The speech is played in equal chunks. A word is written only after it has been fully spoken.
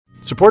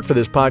Support for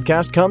this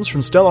podcast comes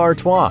from Stella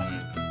Artois.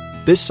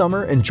 This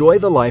summer, enjoy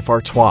the life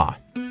Artois.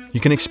 You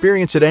can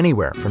experience it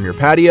anywhere, from your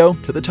patio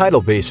to the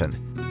tidal basin.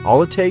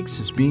 All it takes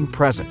is being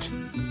present,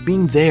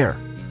 being there,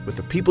 with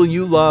the people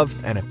you love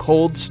and a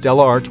cold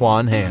Stella Artois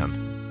in hand.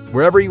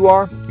 Wherever you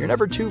are, you're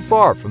never too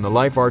far from the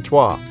life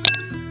Artois.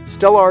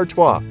 Stella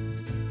Artois.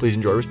 Please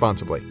enjoy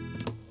responsibly.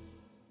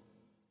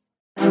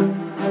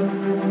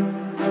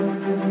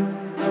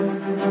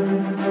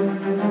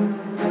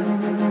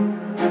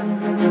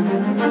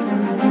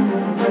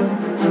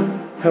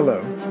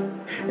 Hello,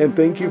 and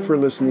thank you for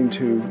listening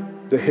to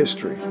the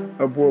History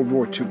of World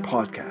War II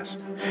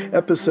podcast,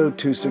 episode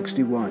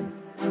 261,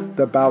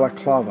 The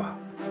Balaclava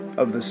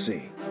of the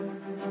Sea.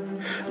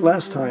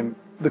 Last time,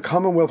 the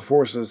Commonwealth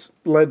forces,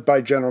 led by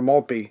General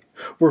Maltby,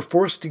 were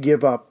forced to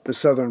give up the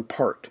southern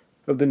part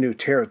of the new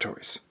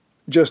territories,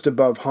 just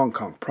above Hong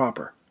Kong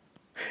proper.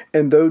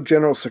 And though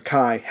General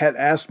Sakai had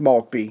asked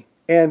Maltby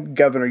and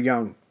Governor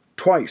Young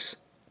twice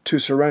to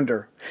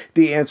surrender,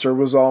 the answer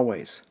was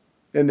always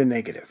in the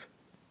negative.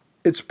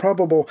 It's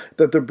probable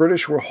that the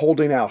British were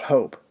holding out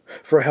hope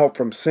for help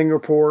from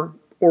Singapore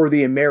or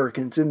the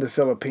Americans in the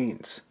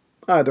Philippines.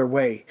 Either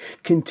way,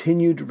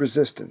 continued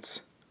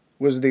resistance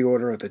was the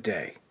order of the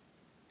day.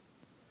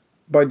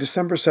 By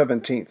December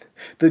 17th,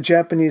 the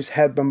Japanese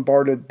had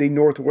bombarded the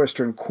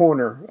northwestern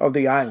corner of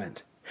the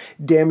island,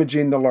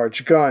 damaging the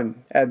large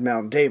gun at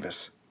Mount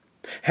Davis,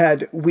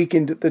 had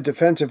weakened the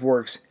defensive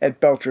works at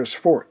Belcher's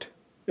Fort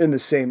in the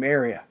same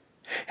area,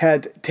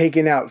 had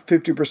taken out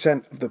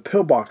 50% of the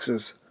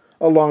pillboxes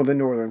along the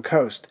northern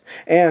coast,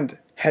 and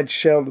had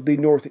shelled the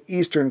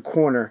northeastern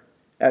corner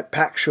at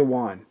Pak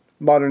Shawan,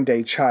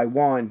 modern-day Chai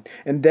Wan,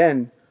 and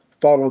then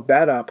followed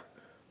that up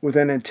with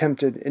an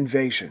attempted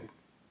invasion,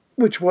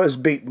 which was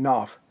beaten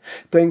off,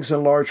 thanks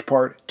in large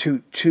part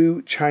to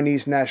two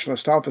Chinese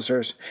nationalist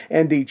officers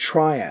and the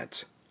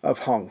triads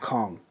of Hong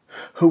Kong,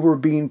 who were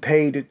being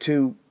paid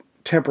to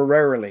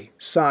temporarily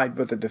side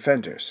with the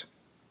defenders.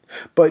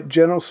 But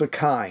General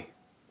Sakai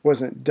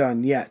wasn't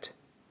done yet.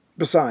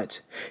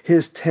 Besides,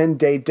 his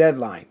 10-day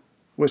deadline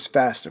was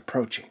fast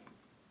approaching.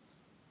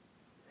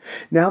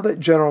 Now that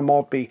General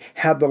Maltby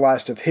had the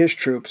last of his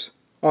troops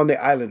on the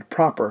island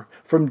proper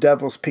from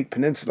Devil's Peak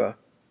Peninsula,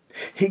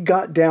 he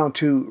got down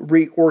to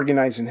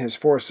reorganizing his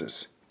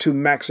forces to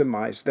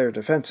maximize their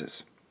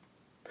defenses.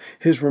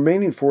 His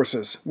remaining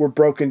forces were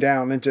broken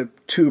down into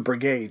two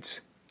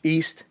brigades,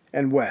 East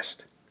and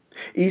West.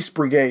 East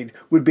Brigade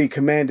would be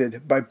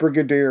commanded by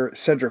Brigadier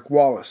Cedric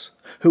Wallace,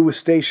 who was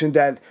stationed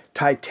at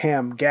Tai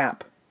Tam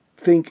Gap,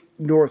 think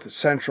North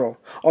Central,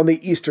 on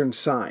the eastern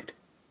side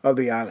of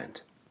the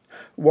island,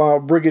 while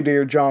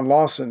Brigadier John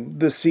Lawson,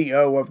 the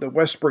CO of the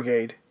West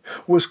Brigade,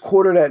 was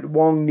quartered at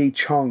Wong Ni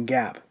Chong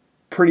Gap,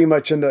 pretty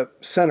much in the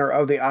center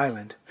of the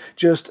island,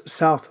 just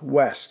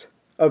southwest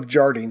of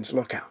Jardine's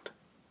Lookout.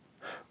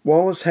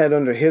 Wallace had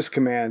under his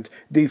command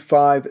the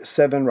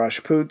 5-7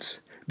 Rajputs,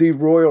 the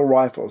Royal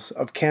Rifles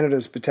of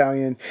Canada's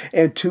battalion,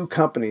 and 2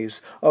 companies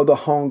of the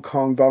Hong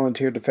Kong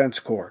Volunteer Defense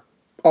Corps,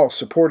 all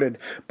supported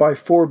by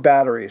 4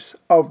 batteries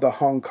of the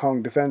Hong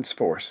Kong Defense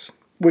Force,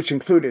 which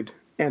included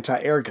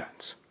anti-air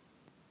guns.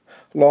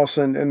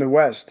 Lawson in the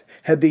west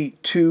had the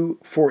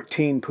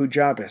 214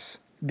 Pujabis,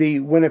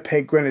 the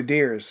Winnipeg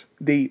Grenadiers,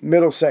 the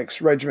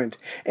Middlesex Regiment,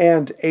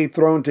 and a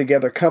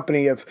thrown-together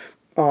company of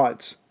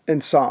odds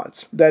and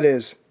sods, that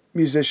is,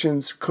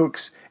 musicians,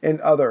 cooks, and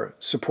other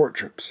support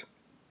troops.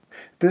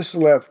 This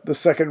left the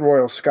 2nd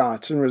Royal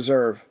Scots in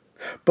reserve,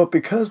 but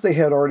because they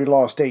had already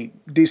lost a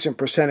decent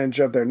percentage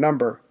of their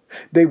number,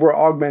 they were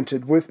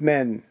augmented with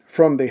men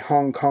from the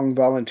Hong Kong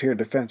Volunteer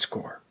Defense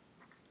Corps.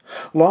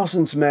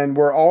 Lawson's men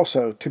were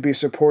also to be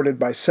supported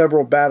by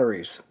several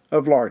batteries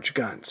of large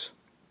guns.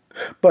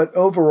 But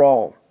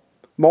overall,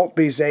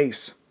 Maltby's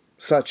ace,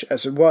 such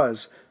as it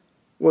was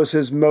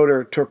his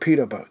motor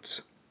torpedo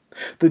boats.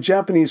 The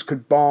Japanese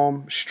could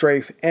bomb,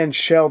 strafe, and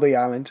shell the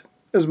island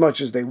as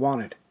much as they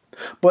wanted.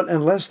 But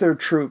unless their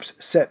troops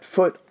set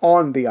foot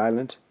on the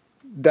island,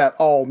 that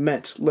all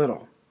meant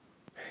little.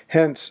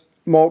 Hence,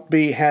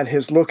 Maltby had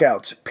his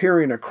lookouts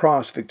peering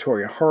across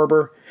Victoria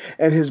Harbor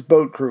and his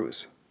boat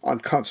crews on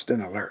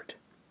constant alert.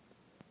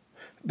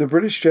 The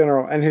British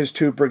general and his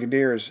 2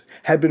 brigadiers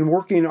had been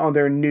working on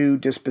their new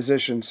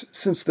dispositions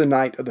since the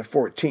night of the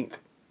 14th,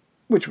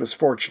 which was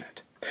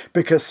fortunate,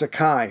 because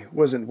Sakai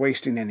wasn't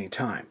wasting any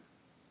time.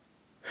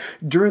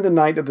 During the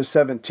night of the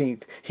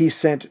 17th, he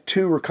sent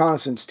 2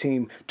 reconnaissance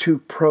teams to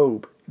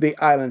probe the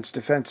island's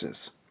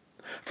defenses.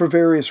 For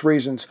various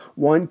reasons,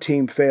 one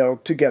team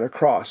failed to get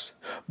across,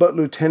 but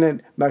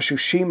Lieutenant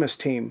Matsushima's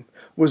team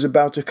was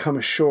about to come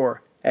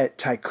ashore at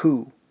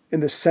Taiku,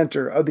 in the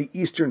center of the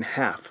eastern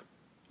half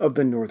of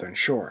the northern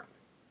shore.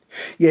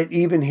 Yet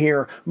even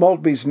here,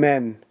 Maltby's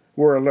men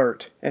were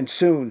alert and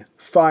soon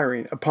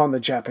firing upon the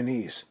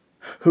Japanese,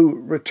 who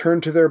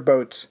returned to their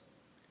boats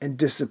and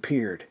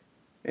disappeared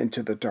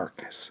into the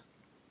darkness.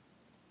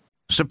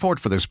 Support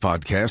for this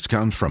podcast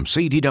comes from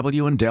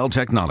CDW and Dell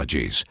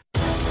Technologies.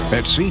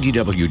 At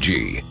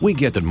CDWG, we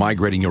get that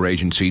migrating your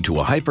agency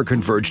to a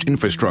hyper-converged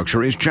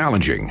infrastructure is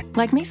challenging.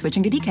 Like me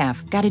switching to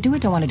decaf. Gotta do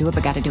it, don't want to do it,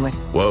 but gotta do it.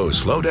 Whoa,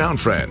 slow down,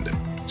 friend.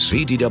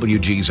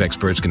 CDWG's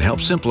experts can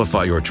help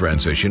simplify your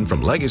transition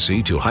from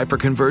legacy to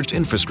hyper-converged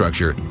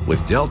infrastructure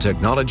with Dell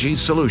Technologies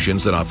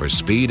solutions that offer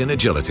speed and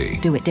agility.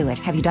 Do it, do it.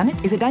 Have you done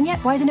it? Is it done yet?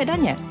 Why isn't it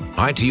done yet?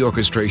 IT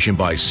orchestration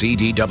by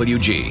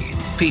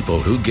CDWG. People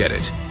who get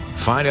it.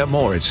 Find out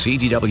more at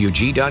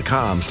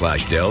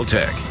cdwg.com/Dell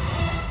Tech.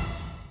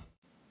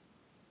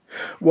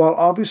 While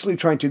obviously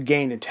trying to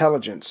gain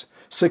intelligence,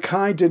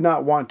 Sakai did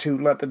not want to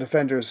let the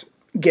defenders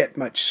get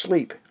much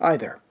sleep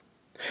either.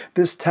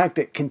 This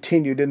tactic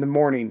continued in the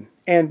morning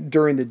and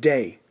during the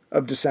day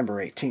of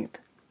December 18th.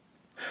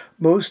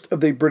 Most of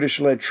the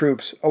British-led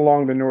troops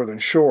along the northern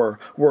shore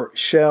were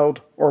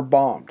shelled or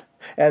bombed,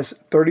 as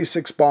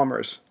 36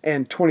 bombers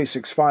and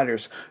 26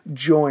 fighters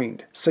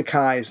joined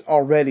Sakai's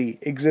already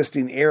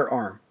existing air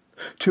arm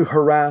to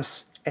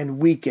harass and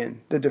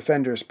weaken the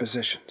defenders'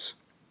 positions.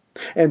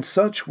 And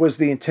such was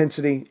the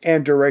intensity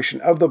and duration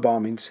of the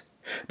bombings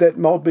that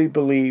Maltby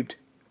believed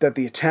that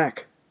the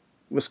attack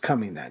was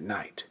coming that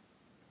night.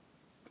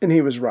 And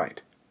he was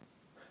right.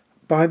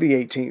 By the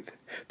 18th,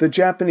 the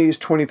Japanese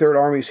 23rd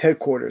Army's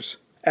headquarters,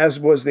 as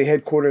was the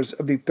headquarters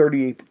of the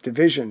 38th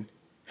Division,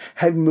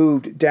 had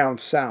moved down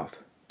south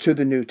to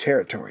the new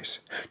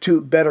territories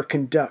to better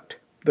conduct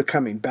the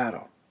coming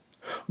battle.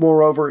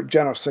 Moreover,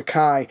 General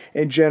Sakai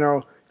and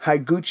General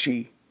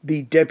Higuchi,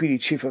 the Deputy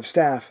Chief of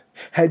Staff,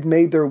 had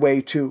made their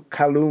way to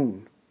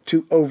Kowloon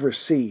to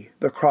oversee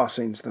the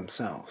crossings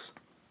themselves.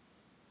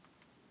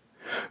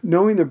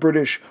 Knowing the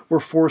British were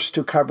forced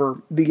to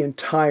cover the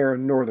entire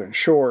northern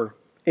shore,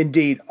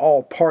 indeed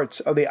all parts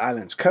of the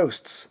island's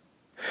coasts,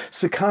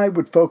 Sakai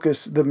would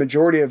focus the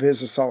majority of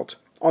his assault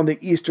on the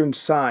eastern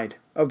side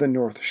of the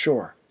North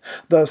Shore,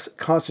 thus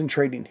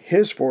concentrating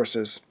his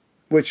forces,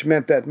 which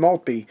meant that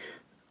Maltby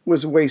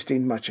was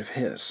wasting much of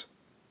his.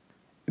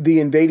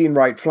 The invading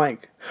right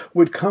flank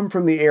would come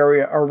from the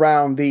area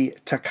around the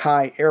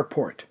Sakai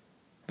airport,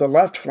 the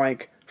left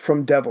flank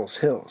from Devil's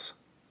Hills.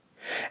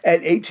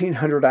 At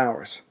 1800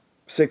 hours,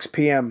 6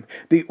 p.m.,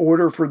 the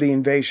order for the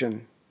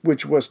invasion,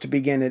 which was to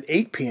begin at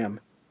 8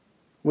 p.m.,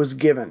 was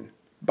given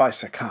by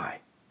Sakai.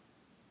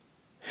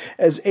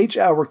 As H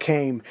hour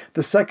came,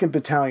 the 2nd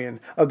Battalion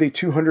of the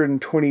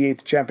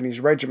 228th Japanese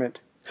Regiment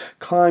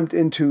climbed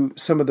into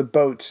some of the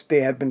boats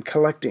they had been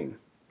collecting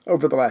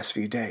over the last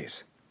few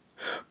days.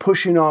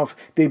 Pushing off,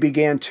 they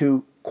began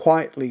to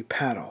quietly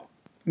paddle,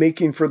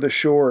 making for the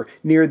shore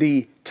near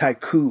the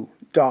Taiku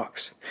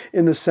docks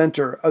in the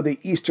center of the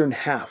eastern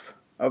half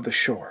of the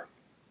shore.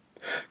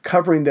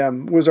 Covering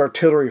them was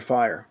artillery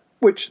fire,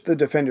 which the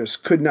defenders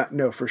could not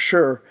know for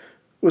sure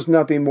was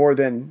nothing more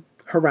than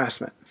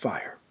harassment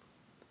fire.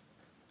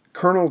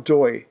 Colonel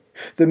Doi,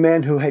 the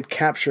man who had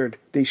captured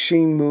the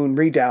Shin Moon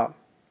redoubt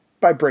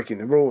by breaking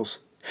the rules,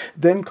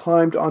 then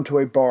climbed onto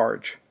a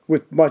barge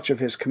with much of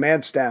his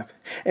command staff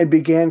and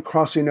began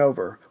crossing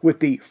over with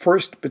the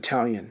 1st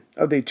Battalion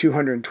of the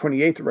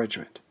 228th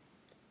Regiment.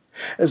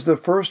 As the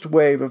first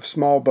wave of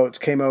small boats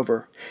came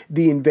over,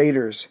 the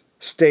invaders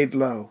stayed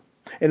low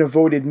and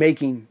avoided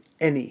making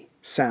any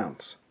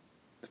sounds.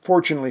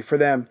 Fortunately for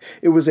them,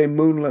 it was a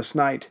moonless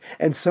night,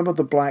 and some of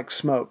the black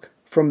smoke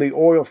from the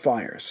oil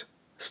fires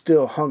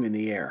still hung in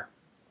the air.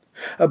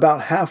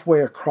 About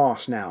halfway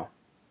across now,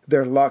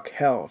 their luck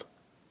held,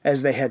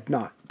 as they had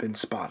not been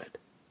spotted.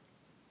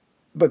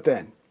 But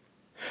then,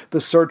 the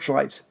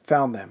searchlights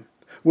found them,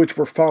 which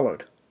were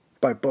followed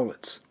by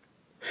bullets.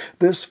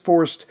 This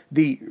forced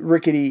the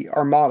rickety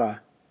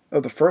armada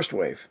of the first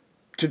wave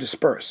to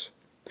disperse.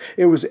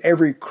 It was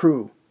every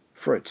crew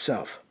for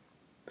itself.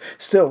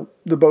 Still,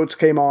 the boats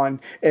came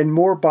on, and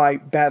more by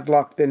bad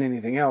luck than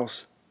anything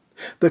else.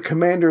 The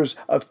commanders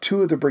of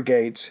 2 of the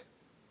brigades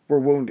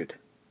were wounded.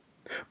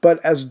 But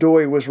as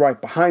Doi was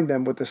right behind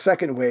them with the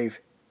second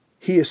wave,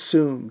 he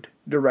assumed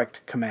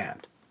direct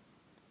command.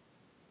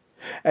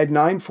 At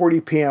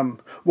 9:40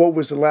 p.m., what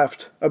was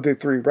left of the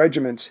 3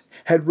 regiments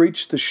had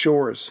reached the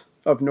shores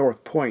of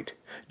North Point,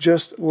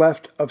 just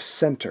left of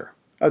center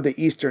of the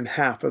eastern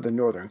half of the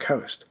northern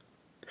coast.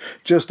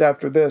 Just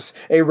after this,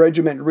 a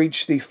regiment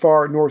reached the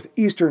far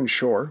northeastern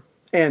shore,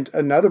 and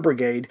another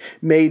brigade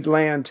made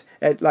land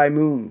at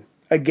Laimoon,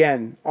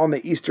 again on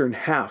the eastern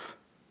half,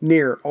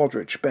 near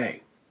Aldrich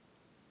Bay.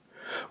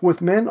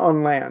 With men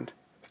on land,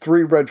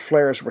 3 red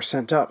flares were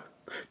sent up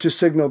to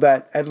signal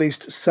that at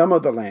least some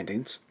of the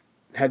landings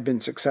had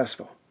been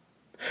successful.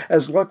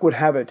 As luck would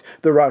have it,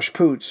 the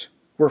Rajputs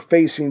were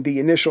facing the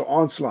initial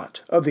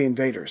onslaught of the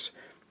invaders,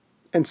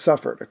 and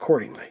suffered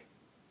accordingly.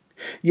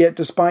 Yet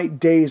despite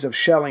days of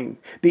shelling,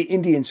 the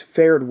Indians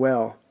fared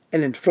well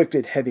and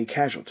inflicted heavy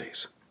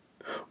casualties.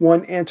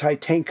 One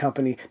anti-tank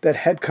company that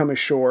had come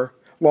ashore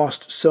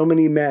lost so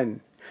many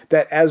men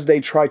that as they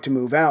tried to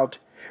move out,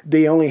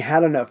 they only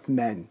had enough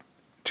men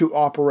to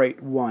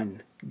operate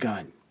 1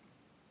 gun.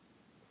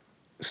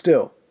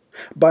 Still,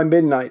 by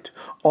midnight,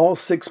 all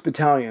 6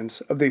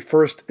 battalions of the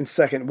 1st and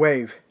 2nd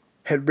wave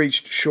had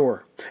reached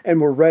shore and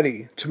were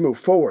ready to move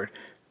forward,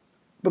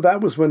 But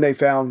that was when they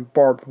found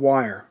barbed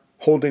wire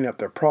holding up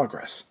their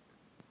progress.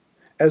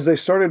 As they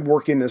started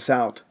working this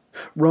out,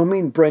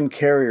 roaming Bren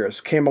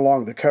carriers came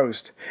along the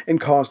coast and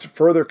caused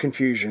further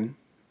confusion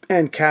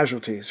and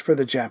casualties for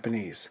the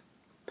Japanese.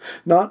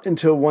 Not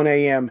until 1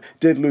 a.m.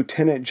 did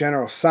Lieutenant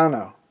General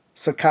Sano,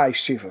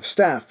 Sakai's chief of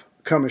staff,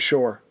 come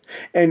ashore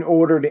and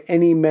ordered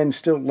any men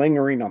still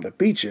lingering on the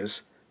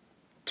beaches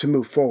to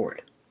move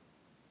forward.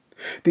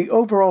 The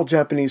overall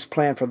Japanese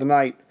plan for the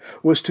night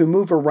was to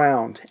move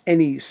around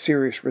any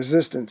serious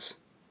resistance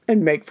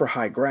and make for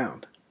high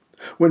ground.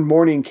 When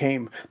morning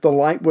came, the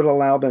light would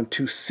allow them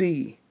to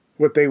see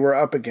what they were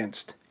up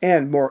against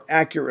and more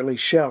accurately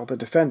shell the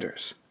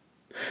defenders.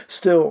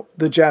 Still,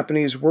 the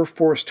Japanese were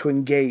forced to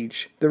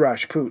engage the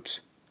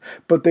Rajputs,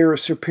 but their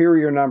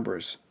superior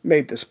numbers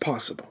made this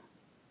possible.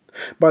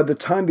 By the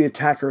time the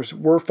attackers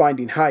were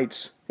finding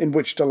heights in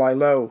which to lie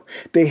low,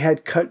 they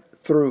had cut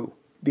through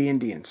the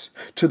Indians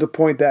to the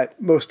point that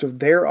most of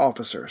their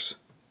officers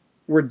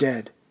were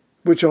dead,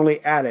 which only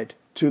added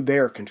to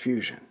their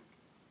confusion.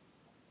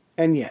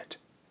 And yet,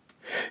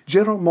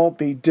 General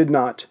Maltby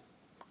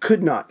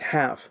could not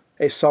have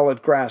a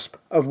solid grasp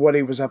of what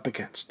he was up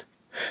against.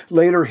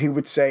 Later he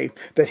would say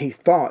that he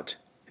thought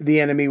the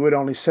enemy would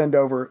only send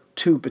over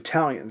 2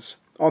 battalions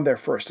on their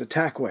first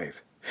attack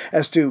wave,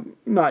 as to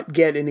not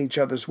get in each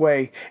other's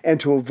way and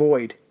to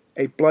avoid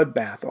a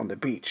bloodbath on the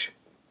beach.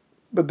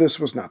 But this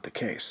was not the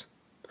case.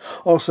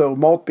 Also,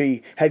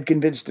 Maltby had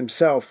convinced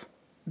himself,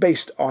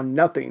 based on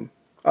nothing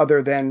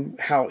other than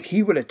how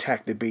he would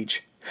attack the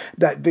beach,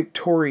 that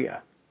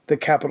Victoria, the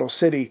capital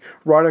city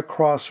right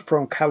across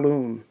from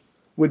Kowloon,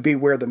 would be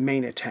where the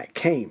main attack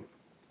came,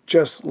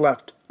 just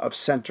left of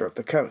center of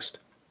the coast.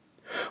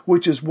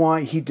 Which is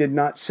why he did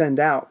not send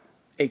out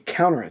a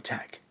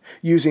counterattack,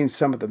 using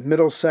some of the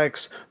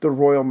Middlesex, the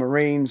Royal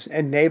Marines,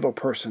 and naval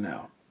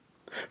personnel.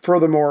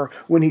 Furthermore,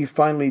 when he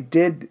finally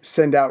did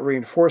send out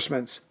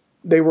reinforcements,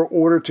 they were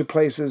ordered to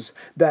places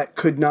that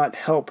could not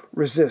help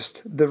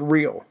resist the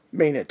real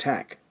main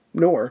attack,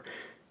 nor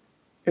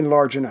in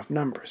large enough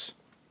numbers.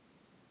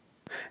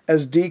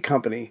 As D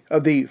Company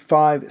of the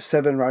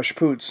 5-7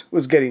 Rajputs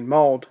was getting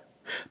mauled,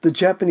 the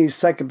Japanese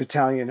 2nd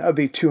Battalion of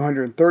the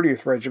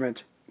 230th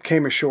Regiment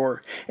came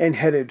ashore and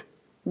headed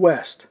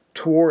west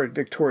toward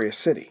Victoria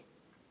City.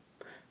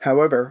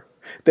 However,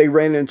 they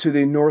ran into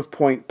the North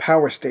Point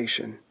Power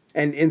Station,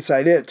 and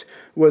inside it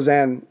was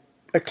an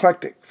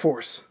eclectic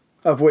force,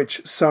 of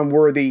which some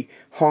were the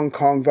Hong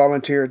Kong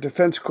Volunteer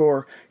Defense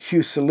Corps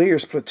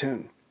Fusiliers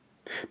Platoon,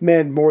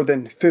 men more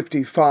than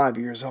 55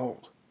 years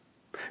old.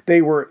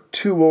 They were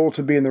too old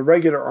to be in the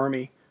regular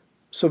army,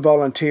 so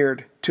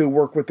volunteered to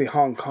work with the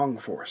Hong Kong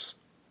force.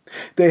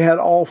 They had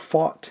all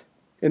fought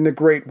in the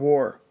Great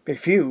War, a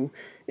few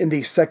in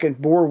the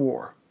Second Boer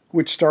War,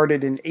 which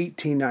started in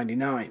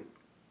 1899.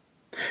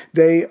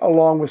 They,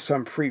 along with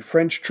some Free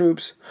French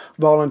troops,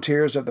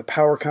 volunteers of the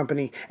Power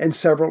Company, and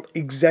several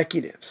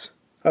executives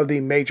of the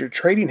major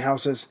trading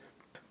houses,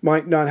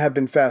 might not have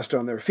been fast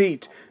on their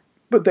feet,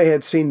 but they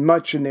had seen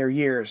much in their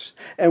years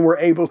and were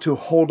able to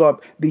hold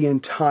up the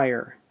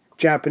entire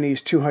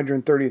Japanese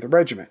 230th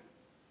Regiment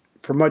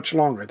for much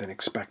longer than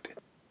expected.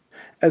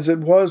 As it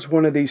was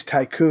one of these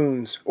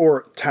tycoons,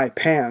 or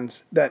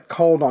taipans, that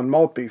called on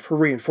Maltby for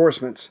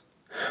reinforcements,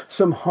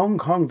 some Hong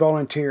Kong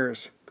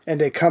volunteers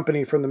and a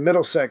company from the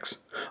Middlesex,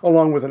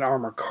 along with an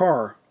armored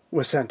car,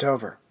 was sent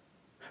over.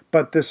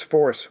 But this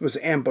force was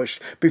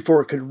ambushed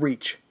before it could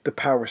reach the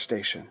power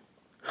station.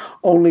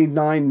 Only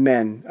 9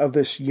 men of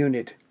this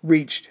unit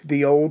reached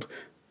the old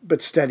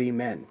but steady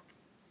men.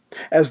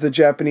 As the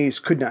Japanese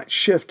could not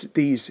shift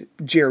these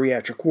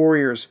geriatric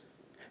warriors,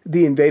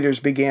 the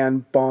invaders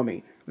began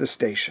bombing the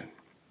station.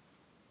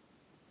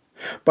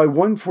 By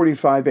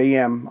 1:45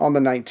 a.m. on the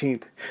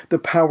 19th, the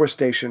power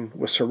station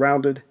was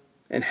surrounded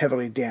and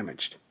heavily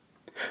damaged.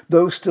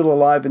 Those still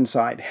alive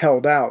inside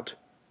held out,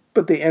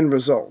 but the end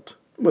result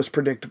was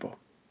predictable.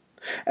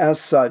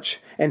 As such,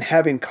 and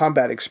having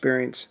combat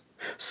experience,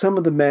 some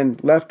of the men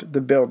left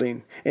the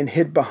building and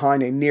hid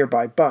behind a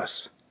nearby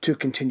bus to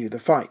continue the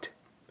fight,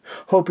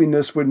 hoping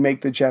this would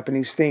make the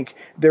Japanese think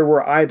there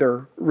were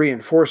either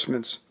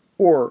reinforcements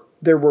or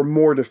there were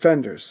more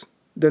defenders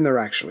than there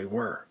actually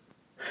were.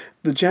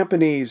 The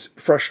Japanese,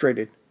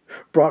 frustrated,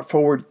 brought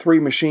forward 3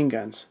 machine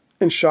guns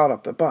and shot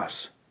up the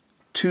bus.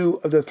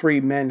 2 of the 3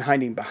 men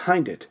hiding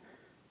behind it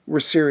were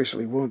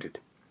seriously wounded.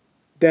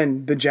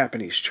 Then the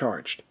Japanese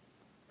charged.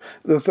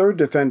 The 3rd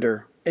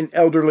defender, an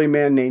elderly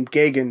man named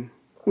Gagan,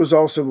 was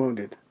also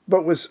wounded,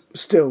 but was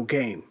still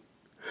game.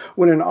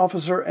 When an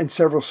officer and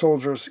several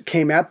soldiers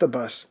came at the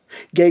bus,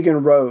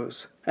 Gagan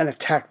rose and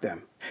attacked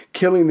them,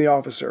 killing the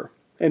officer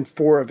and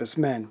 4 of his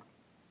men.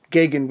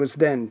 Gagan was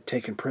then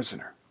taken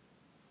prisoner.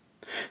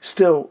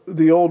 Still,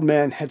 the old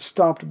man had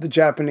stopped the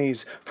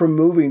Japanese from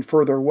moving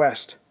further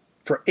west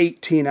for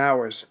 18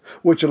 hours,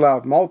 which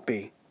allowed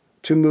Maltby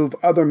to move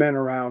other men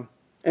around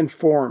and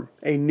form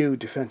a new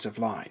defensive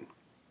line.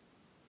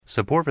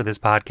 Support for this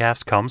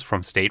podcast comes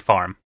from State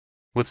Farm.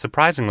 With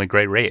surprisingly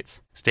great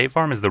rates, State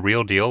Farm is the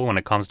real deal when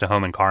it comes to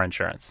home and car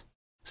insurance.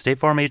 State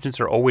Farm agents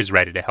are always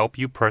ready to help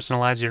you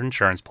personalize your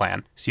insurance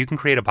plan so you can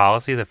create a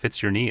policy that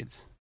fits your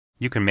needs.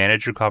 You can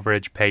manage your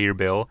coverage, pay your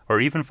bill, or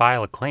even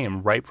file a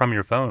claim right from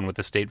your phone with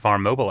the State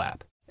Farm mobile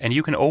app. And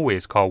you can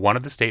always call one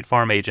of the State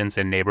Farm agents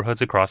in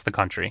neighborhoods across the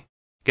country.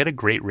 Get a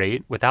great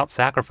rate without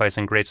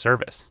sacrificing great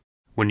service.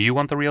 When you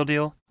want the real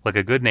deal, like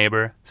a good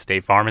neighbor,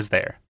 State Farm is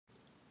there.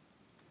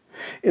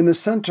 In the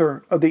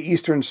center of the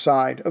eastern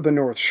side of the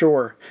North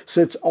Shore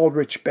sits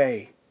Aldrich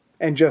Bay,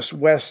 and just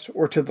west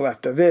or to the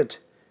left of it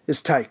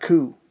is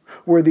Taiku,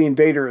 where the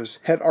invaders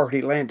had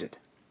already landed.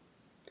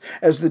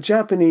 As the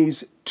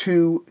Japanese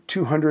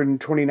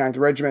 229th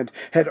Regiment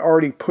had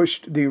already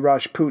pushed the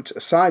Rajputs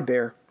aside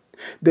there,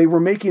 they were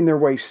making their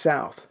way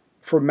south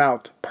for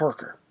Mount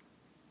Parker.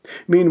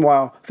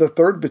 Meanwhile, the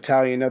 3rd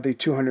Battalion of the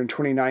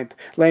 229th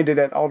landed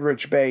at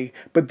Aldrich Bay,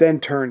 but then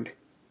turned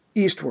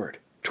eastward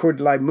toward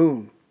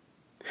Limoon.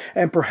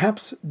 And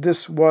perhaps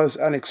this was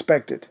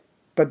unexpected,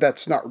 but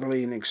that's not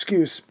really an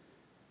excuse.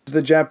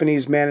 The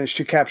Japanese managed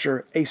to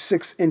capture a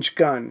 6-inch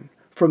gun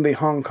from the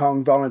Hong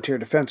Kong Volunteer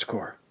Defense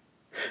Corps.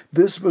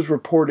 This was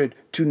reported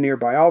to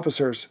nearby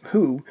officers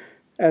who,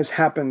 as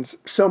happens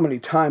so many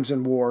times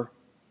in war,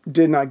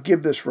 did not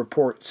give this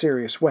report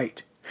serious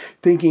weight,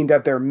 thinking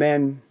that their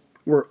men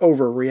were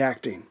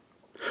overreacting,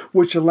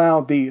 which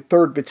allowed the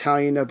 3rd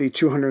Battalion of the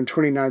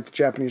 229th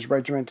Japanese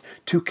Regiment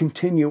to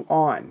continue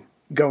on,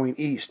 going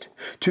east,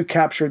 to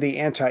capture the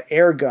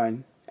anti-air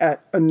gun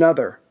at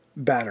another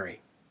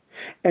battery.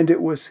 And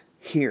it was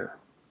here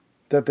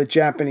that the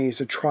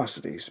Japanese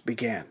atrocities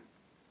began.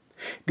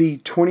 The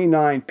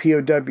 29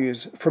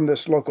 POWs from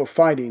this local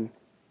fighting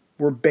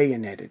were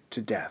bayoneted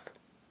to death.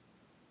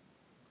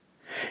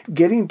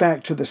 Getting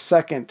back to the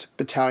 2nd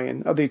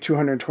Battalion of the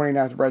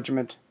 229th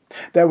Regiment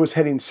that was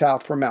heading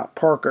south for Mount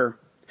Parker,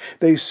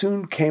 they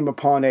soon came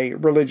upon a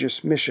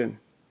religious mission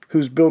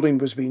whose building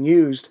was being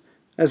used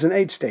as an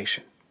aid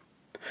station.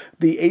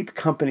 The 8th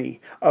Company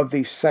of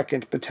the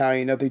 2nd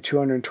Battalion of the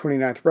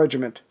 229th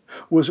Regiment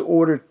was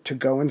ordered to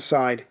go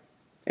inside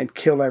and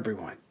kill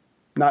everyone,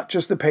 not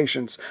just the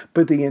patients,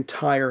 but the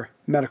entire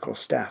medical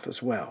staff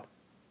as well.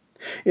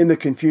 In the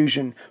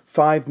confusion,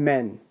 5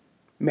 men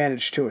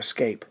managed to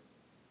escape.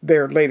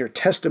 Their later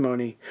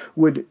testimony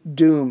would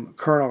doom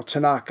Colonel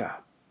Tanaka,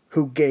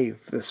 who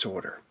gave this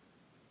order.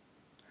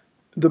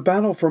 The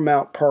battle for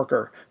Mount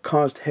Parker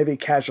caused heavy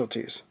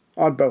casualties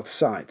on both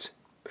sides.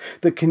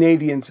 The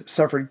Canadians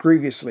suffered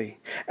grievously,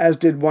 as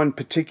did one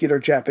particular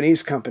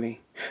Japanese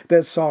company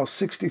that saw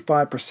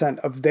 65%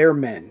 of their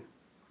men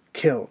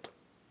killed.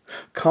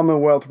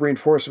 Commonwealth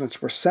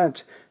reinforcements were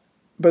sent,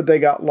 but they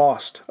got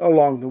lost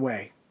along the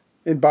way,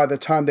 and by the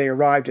time they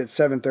arrived at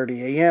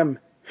 7:30 a.m.,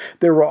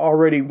 there were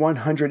already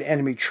 100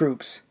 enemy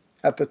troops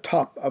at the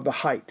top of the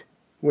height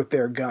with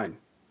their gun.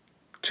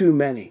 Too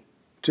many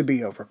to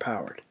be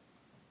overpowered.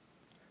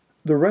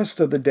 The rest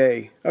of the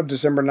day of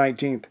December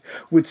 19th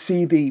would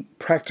see the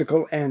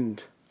practical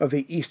end of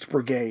the East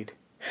Brigade.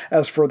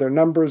 As for their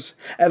numbers,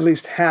 at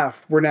least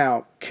half were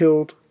now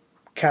killed,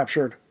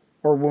 captured,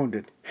 or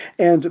wounded,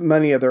 and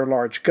many of their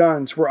large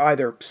guns were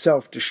either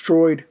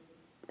self-destroyed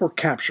or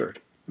captured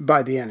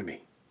by the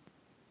enemy.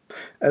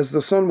 As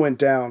the sun went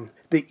down,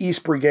 the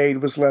East Brigade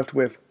was left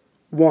with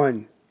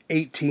 1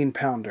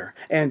 18-pounder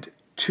and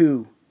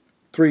 2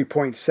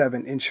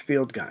 3.7-inch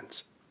field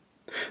guns.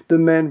 The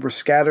men were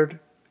scattered,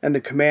 and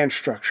the command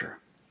structure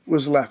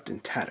was left in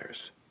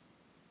tatters.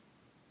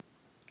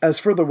 As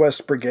for the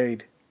West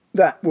Brigade,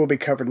 that will be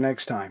covered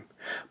next time,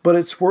 but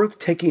it's worth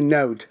taking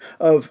note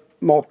of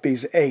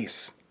Maltby's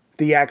ace,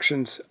 the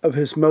actions of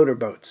his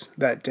motorboats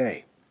that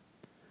day.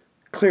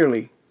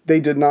 Clearly, they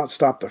did not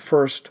stop the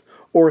first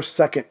or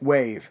second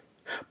wave,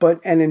 but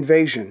an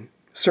invasion,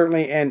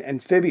 certainly an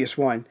amphibious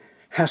one,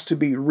 has to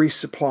be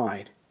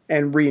resupplied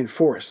and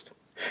reinforced.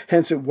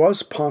 Hence, it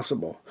was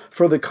possible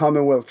for the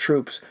Commonwealth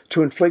troops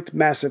to inflict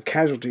massive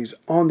casualties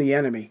on the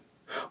enemy,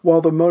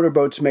 while the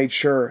motorboats made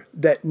sure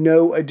that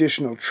no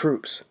additional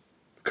troops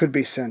could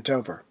be sent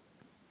over.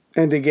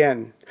 And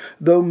again,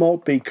 though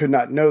Maltby could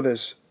not know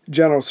this,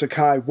 General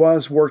Sakai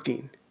was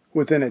working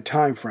within a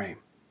time frame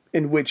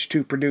in which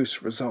to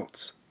produce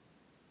results.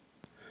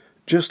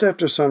 Just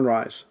after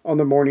sunrise on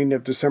the morning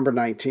of December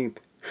 19th,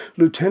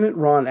 Lieutenant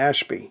Ron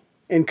Ashby,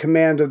 in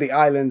command of the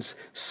island's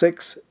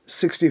 6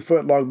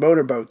 60-foot-long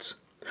motorboats,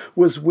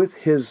 was with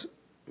his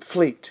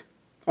fleet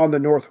on the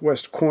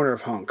northwest corner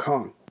of Hong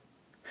Kong.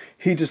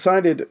 He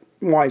decided,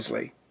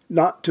 wisely,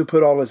 not to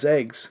put all his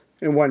eggs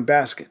in one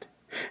basket,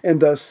 and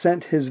thus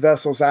sent his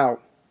vessels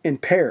out in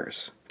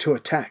pairs to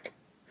attack.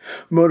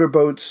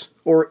 Motorboats,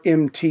 or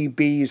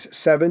MTBs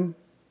 7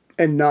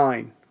 and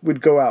 9,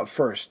 would go out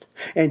first,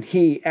 and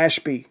he,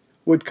 Ashby,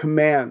 would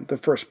command the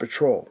first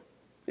patrol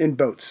in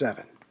Boat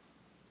 7.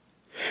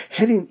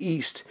 Heading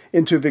east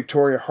into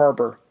Victoria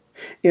Harbor,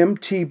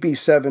 MTB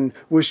 7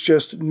 was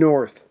just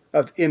north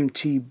of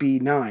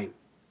MTB 9.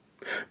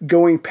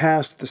 Going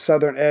past the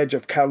southern edge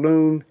of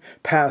Kowloon,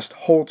 past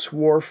Holt's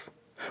Wharf,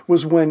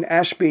 was when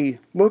Ashby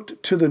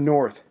looked to the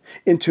north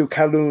into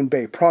Kowloon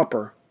Bay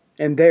proper,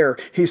 and there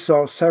he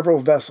saw several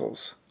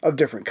vessels of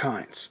different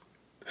kinds.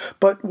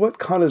 But what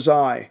caught his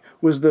eye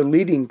was the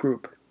leading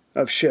group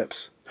of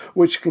ships,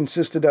 which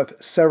consisted of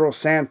several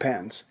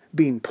sampans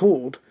being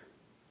pulled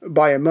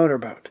by a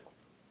motorboat.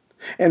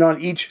 And on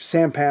each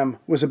sampan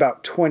was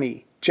about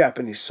 20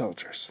 Japanese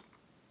soldiers.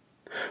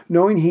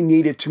 Knowing he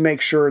needed to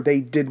make sure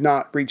they did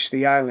not reach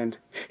the island,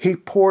 he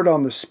poured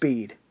on the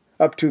speed,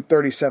 up to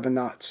 37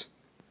 knots.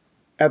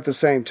 At the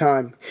same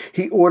time,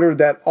 he ordered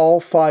that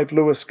all 5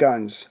 Lewis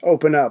guns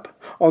open up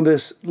on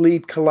this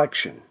lead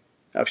collection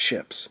of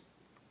ships.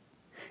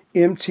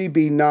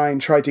 MTB-9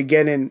 tried to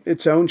get in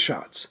its own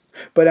shots,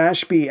 but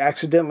Ashby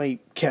accidentally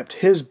kept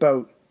his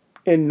boat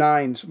in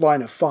 9's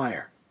line of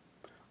fire.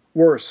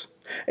 Worse,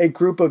 a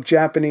group of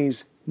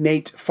Japanese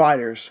Nate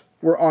fighters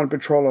were on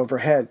patrol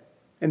overhead,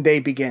 and they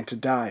began to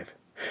dive,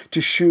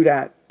 to shoot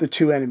at the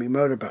 2 enemy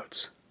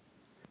motorboats.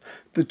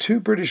 The 2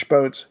 British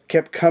boats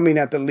kept coming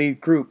at the lead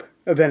group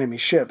of enemy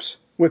ships,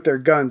 with their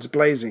guns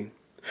blazing.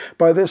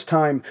 By this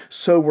time,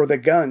 so were the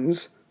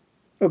guns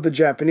of the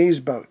Japanese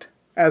boat,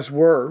 as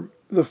were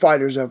the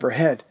fighters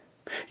overhead.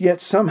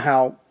 Yet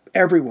somehow,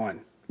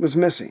 everyone was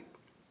missing.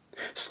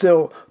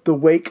 Still, the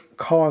wake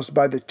caused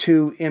by the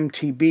 2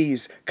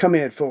 MTBs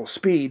coming at full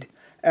speed,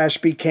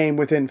 Ashby came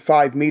within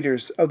 5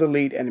 meters of the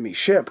lead enemy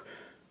ship,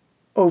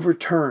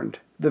 overturned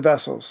the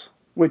vessels,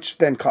 which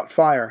then caught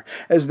fire,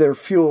 as their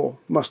fuel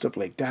must have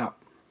leaked out.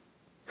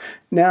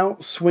 Now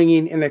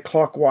swinging in a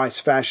clockwise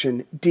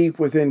fashion deep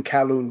within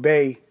Kowloon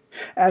Bay,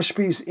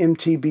 Ashby's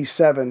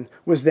MTB-7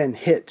 was then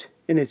hit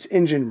in its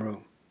engine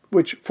room,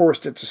 which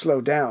forced it to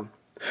slow down.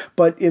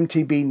 But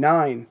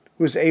MTB-9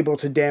 was able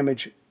to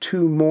damage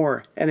 2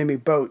 more enemy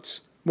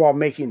boats while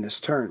making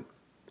this turn.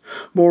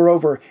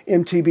 Moreover,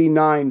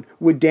 MTB-9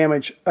 would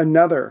damage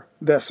another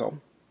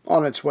vessel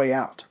on its way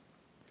out.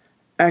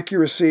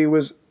 Accuracy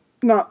was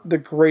not the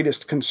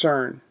greatest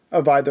concern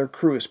of either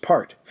crew's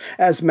part,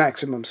 as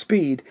maximum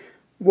speed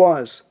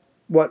was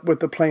what with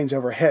the planes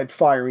overhead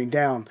firing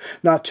down,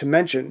 not to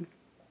mention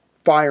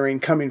firing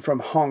coming from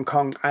Hong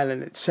Kong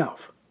Island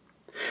itself.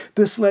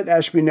 This let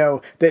Ashby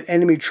know that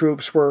enemy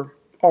troops were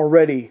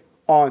already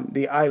on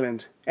the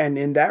island, and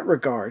in that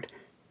regard,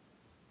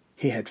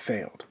 he had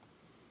failed.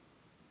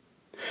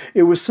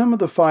 It was some of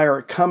the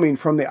fire coming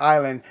from the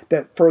island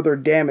that further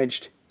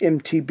damaged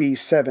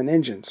MTB-7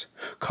 engines,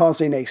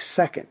 causing a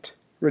second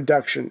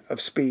reduction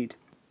of speed.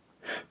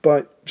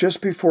 But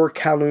just before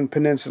Kowloon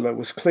Peninsula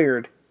was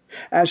cleared,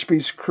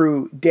 Ashby's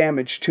crew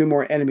damaged 2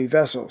 more enemy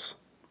vessels.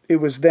 It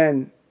was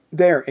then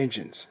their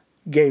engines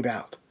gave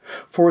out,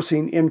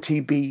 forcing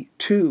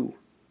MTB-2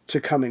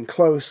 to come in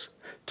close,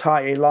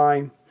 tie a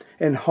line,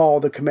 and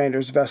haul the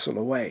commander's vessel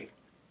away.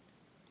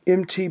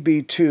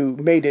 MTB-2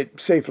 made it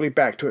safely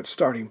back to its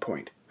starting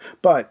point,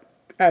 but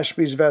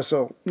Ashby's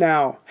vessel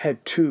now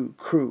had 2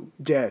 crew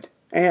dead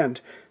and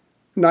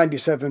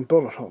 97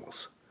 bullet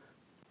holes.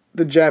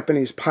 The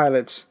Japanese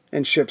pilots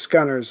and ship's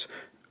gunners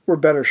were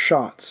better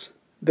shots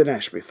than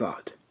Ashby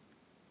thought.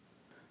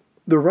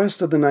 The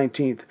rest of the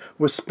 19th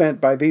was spent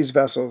by these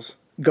vessels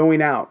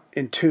going out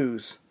in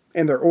twos,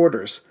 and their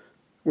orders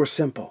were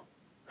simple.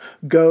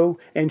 Go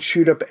and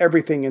shoot up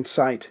everything in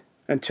sight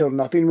until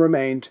nothing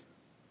remained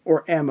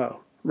or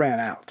ammo ran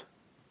out.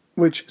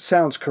 Which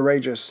sounds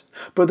courageous,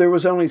 but there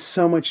was only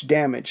so much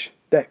damage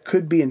that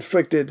could be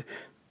inflicted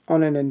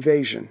on an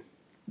invasion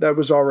that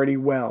was already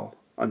well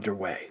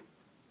underway.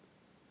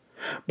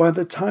 By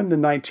the time the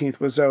 19th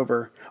was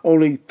over,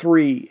 only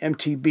 3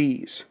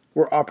 MTBs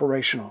were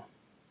operational,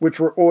 which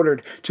were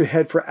ordered to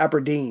head for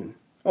Aberdeen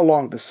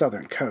along the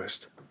southern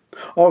coast.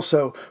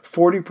 Also,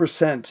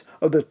 40%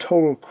 of the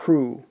total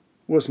crew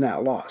was now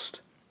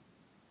lost.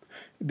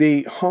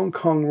 The Hong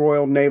Kong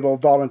Royal Naval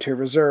Volunteer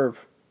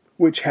Reserve,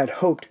 which had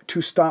hoped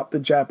to stop the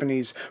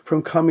Japanese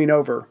from coming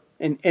over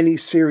in any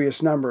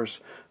serious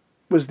numbers,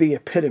 was the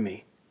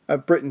epitome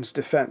of Britain's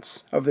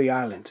defense of the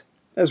island,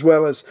 as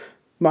well as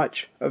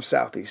much of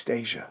Southeast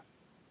Asia.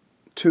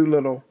 Too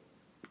little,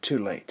 too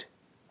late.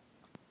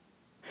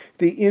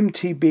 The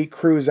MTB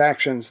crew's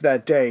actions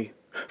that day,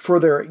 for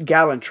their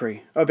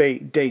gallantry of a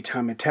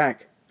daytime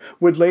attack,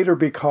 would later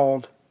be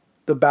called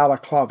the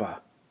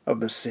Balaclava of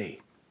the sea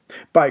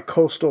by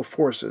coastal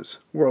forces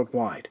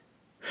worldwide.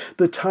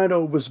 The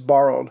title was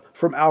borrowed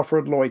from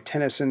Alfred Lloyd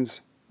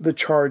Tennyson's The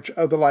Charge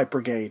of the Light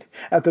Brigade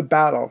at the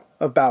Battle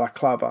of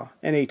Balaclava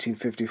in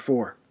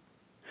 1854,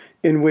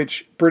 in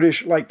which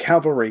British light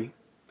cavalry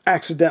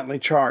accidentally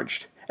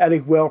charged at a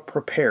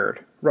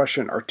well-prepared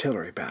Russian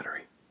artillery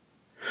battery.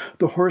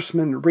 The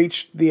horsemen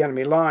reached the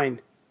enemy line,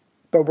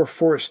 but were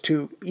forced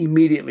to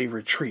immediately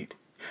retreat,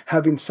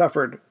 having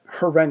suffered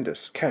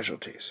horrendous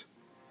casualties.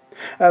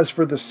 As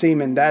for the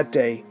seamen that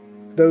day,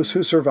 those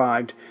who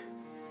survived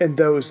and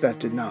those that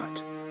did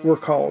not were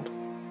called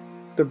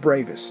the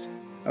bravest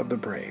of the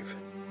brave.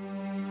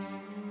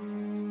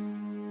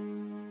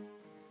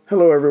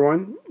 Hello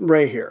everyone,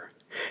 Ray here.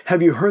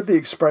 Have you heard the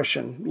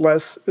expression,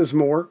 less is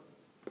more?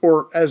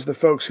 Or as the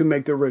folks who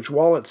make the rich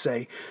wallet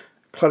say,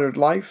 cluttered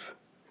life,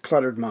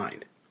 cluttered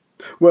mind.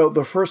 Well,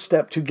 the first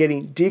step to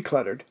getting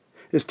decluttered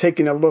is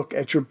taking a look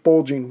at your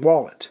bulging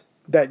wallet,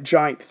 that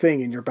giant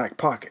thing in your back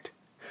pocket.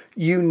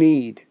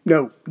 You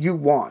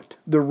want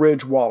the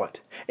Ridge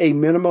wallet, a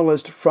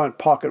minimalist front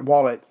pocket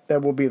wallet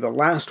that will be the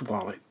last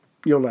wallet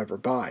you'll ever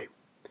buy.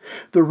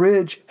 The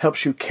Ridge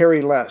helps you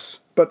carry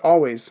less, but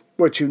always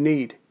what you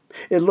need.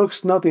 It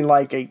looks nothing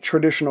like a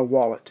traditional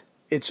wallet.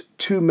 It's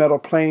 2 metal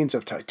planes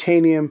of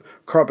titanium,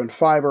 carbon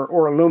fiber,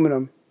 or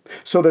aluminum,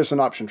 so there's an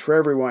option for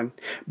everyone,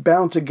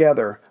 bound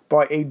together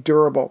by a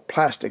durable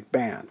plastic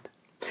band.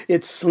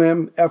 It's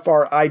slim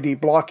FRID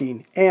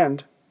blocking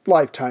and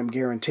lifetime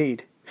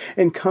guaranteed,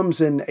 and comes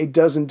in a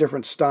dozen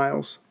different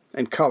styles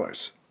and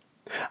colors.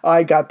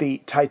 I got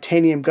the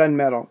titanium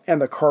gunmetal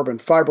and the carbon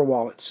fiber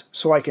wallets,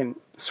 so I can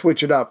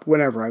switch it up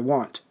whenever I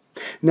want.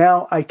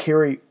 Now I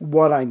carry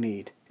what I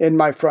need in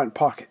my front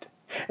pocket,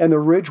 and the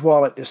Ridge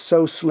wallet is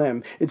so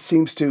slim it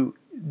seems to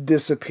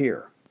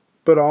disappear.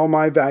 But all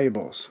my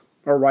valuables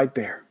are right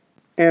there.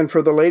 And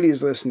for the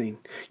ladies listening,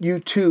 you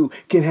too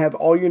can have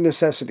all your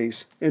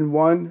necessities in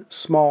one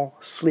small,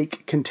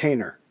 sleek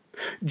container.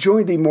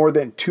 Join the more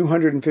than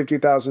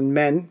 250,000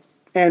 men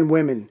and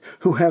women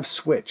who have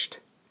switched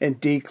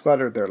and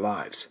decluttered their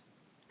lives.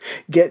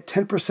 Get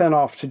 10%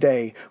 off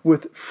today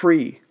with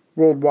free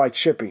worldwide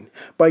shipping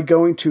by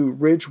going to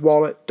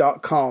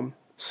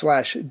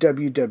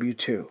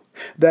ridgewallet.com/WW2.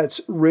 That's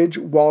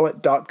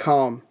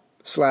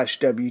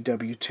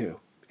ridgewallet.com/WW2.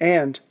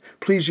 And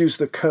please use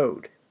the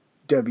code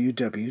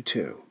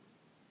WW2.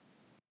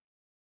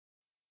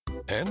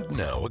 And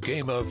now a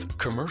game of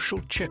Commercial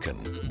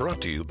Chicken,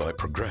 brought to you by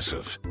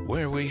Progressive,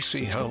 where we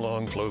see how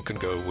long Flo can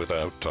go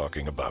without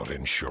talking about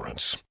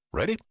insurance.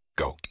 Ready?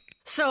 Go.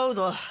 So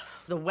the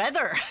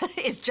weather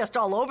is just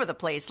all over the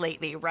place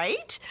lately,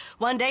 right?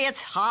 One day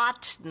it's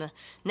hot, and the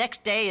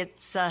next day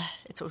it's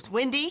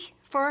windy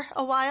for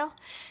a while.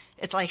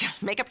 It's like,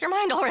 make up your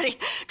mind already.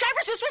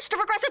 Drivers who switch to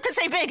Progressive could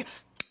save big.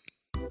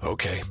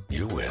 Okay,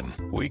 you win.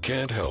 We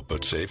can't help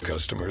but save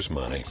customers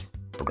money.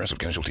 Progressive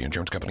Casualty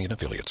Insurance Company and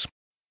Affiliates.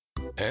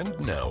 And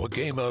now a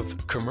game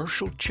of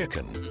Commercial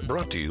Chicken,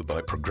 brought to you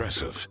by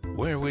Progressive,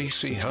 where we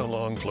see how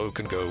long Flo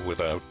can go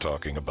without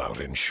talking about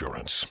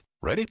insurance.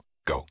 Ready?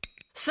 Go.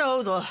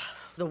 So the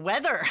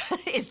weather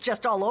is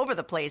just all over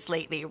the place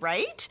lately,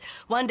 right?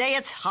 One day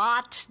it's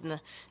hot, and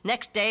the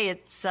next day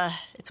it's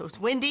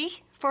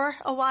windy for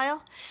a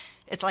while.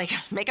 It's like,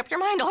 make up your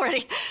mind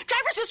already.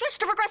 Drivers who switch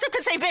to Progressive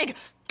could save big.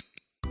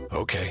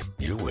 Okay,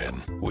 you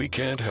win. We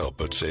can't help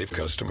but save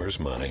customers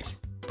money.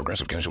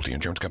 Progressive Casualty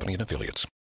Insurance Company and Affiliates.